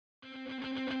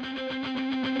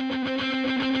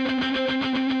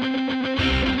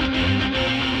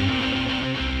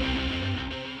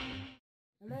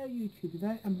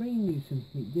today I'm bringing you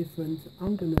something different.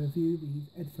 I'm going to review these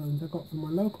headphones I got from my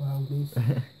local Aldi's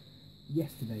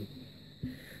yesterday.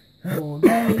 For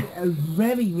a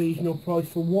very reasonable price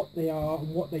for what they are and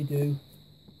what they do.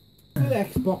 For the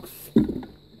Xbox,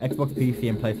 PC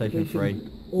and PlayStation 3.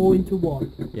 All into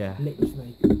one. Yeah.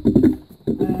 Literally.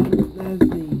 There's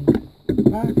the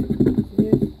back.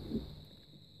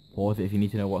 Pause it if you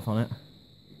need to know what's on it.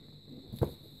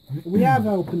 We have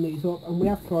opened these up and we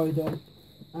have tried them,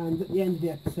 and at the end of the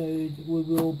episode we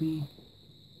will be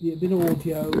a bit of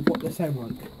audio of what they sound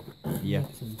like. Yeah.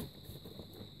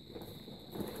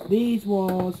 These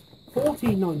was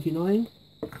 $14.99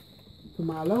 from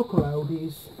our local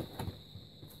Aldi's,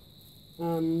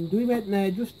 and we went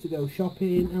there just to go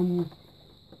shopping, and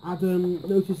Adam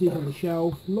noticed these on the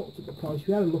shelf, looked at the price,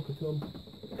 we had a look at them,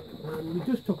 and we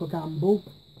just took a gamble,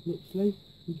 literally.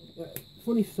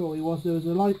 Funny story was there was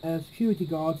a security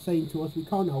guard saying to us we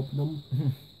can't open them.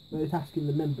 They was asking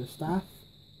the member staff,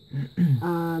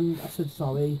 and I said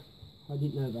sorry, I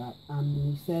didn't know that. And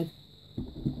he said,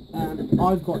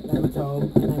 I've got them at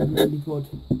home and they're really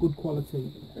good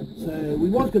quality. So we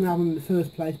was going to have them in the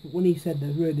first place, but when he said they're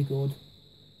really good,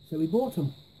 so we bought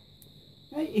them.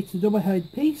 Hey, it's a double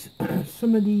head piece.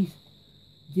 Some of these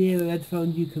dearer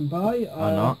headphones you can buy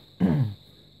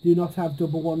do not have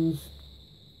double ones.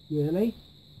 Really?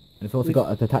 And it's also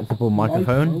got a detachable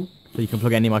microphone, so you can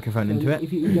plug any microphone into it.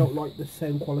 If you don't like the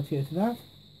same quality as that,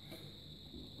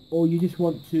 or you just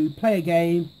want to play a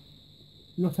game,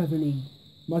 not have any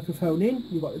microphone in,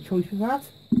 you've got the choice for that.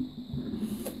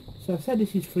 So I said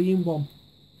this is 3-in-1.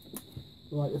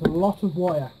 Right, there's a lot of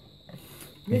wire.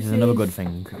 This is another good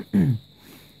thing.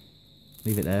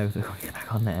 Leave it there, so get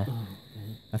back on there. Oh,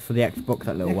 okay. That's for the Xbox,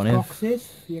 that little one is.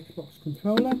 The Xbox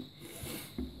controller.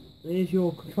 There's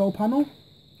your control panel.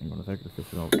 I'm gonna take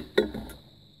this out.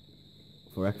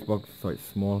 For Xbox, so it's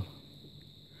small.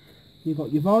 You've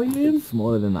got your volume. It's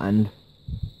smaller than that end.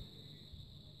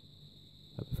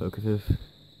 That focuses.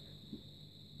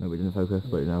 No, it doesn't focus,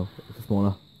 but no, it's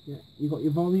smaller. Yeah, you've got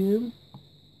your volume.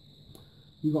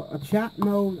 You've got a chat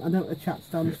mode. I know what the chat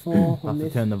stands for. Have to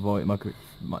turn the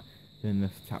turn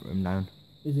this chat room down.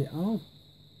 Is it? Oh.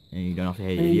 And you don't have to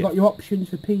hear. And you've got your options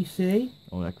for PC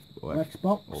or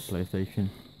Xbox or PlayStation.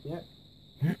 Yep.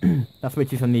 That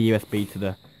switches from the USB to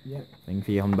the yep. thing,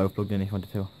 so you have them both plugged in if you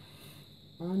wanted to.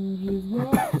 And you've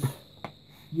got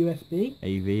USB.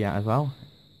 AV, yeah, as well.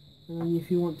 And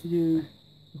if you want to do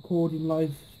recording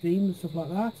live streams and stuff like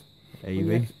that.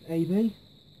 AV. AV.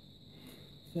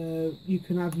 So you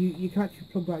can actually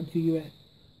plug that into your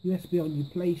USB on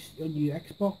your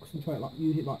Xbox and try it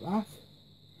use it like that.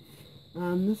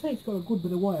 And they say it's got a good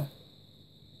bit of wire.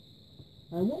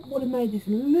 What would have made this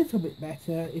a little bit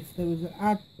better if there was an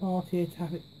ad part here to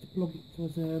have it to plug it to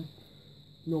as a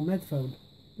normal headphone.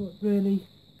 But really,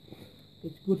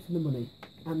 it's good for the money.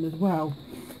 And as well,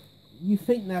 you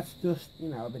think that's just, you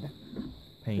know, a bit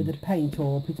of paint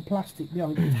or a bit of plastic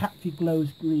behind it. It actually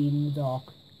glows green in the dark.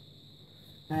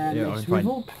 Yeah, it's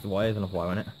swivel. The wire's enough wire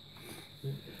on it.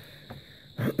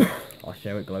 I'll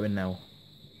show it glowing now.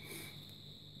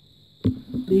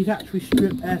 These actually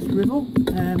swivel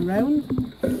round,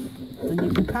 and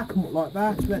you can pack them up like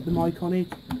that, let the mic on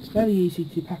it. It's very easy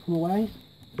to pack them away.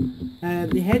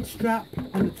 The head strap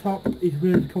on the top is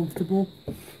really comfortable,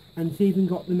 and it's even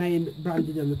got the name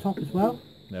branded on the top as well.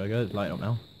 There we go, it's lighting up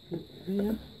now.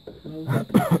 Yeah.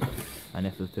 And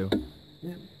this is too.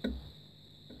 Yeah.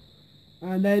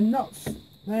 And they're not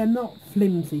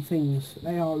flimsy things.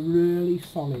 They are really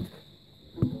solid.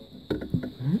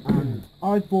 And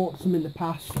I've bought some in the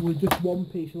past with just one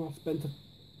piece, and I spent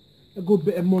a good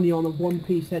bit of money on a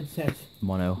one-piece headset.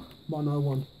 Mono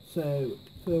one. So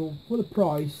for the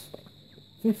price,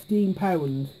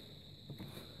 £15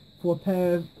 for a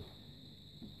pair of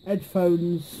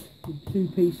headphones with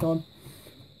 2-piece on,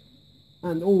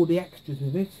 and all the extras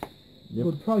with it. Yep.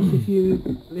 Good price if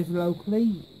you live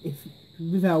locally. If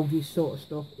with Aldi sort of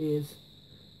stuff is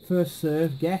first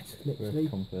serve, get literally.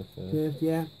 First come, first serve. First,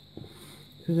 yeah.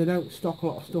 Because they don't stock a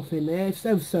lot of stuff in there.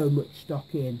 There's so much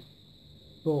stock in,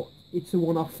 but it's a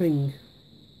one-off thing.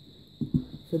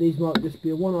 So these might just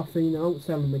be a one-off thing. They won't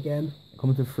sell them again.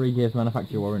 Comes with 3 years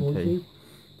manufacturer warranty.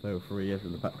 So 3 years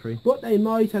with the factory. But they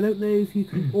might. I don't know if you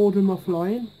can order them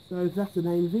offline. So if that's the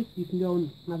name of it, you can go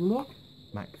and have a look.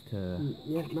 Max to.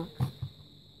 Yeah, Max.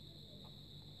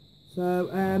 So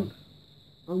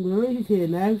I'm going to leave it here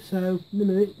now. So in a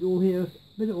minute you'll hear a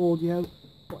bit of audio,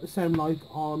 what they sound like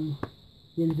on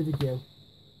the end of the video.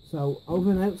 So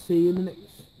over and out, see you in the next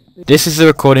video. This is the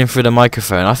recording through the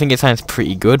microphone. I think it sounds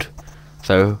pretty good.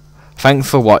 So thanks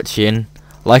for watching,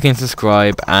 like and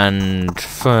subscribe, and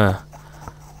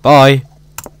Bye.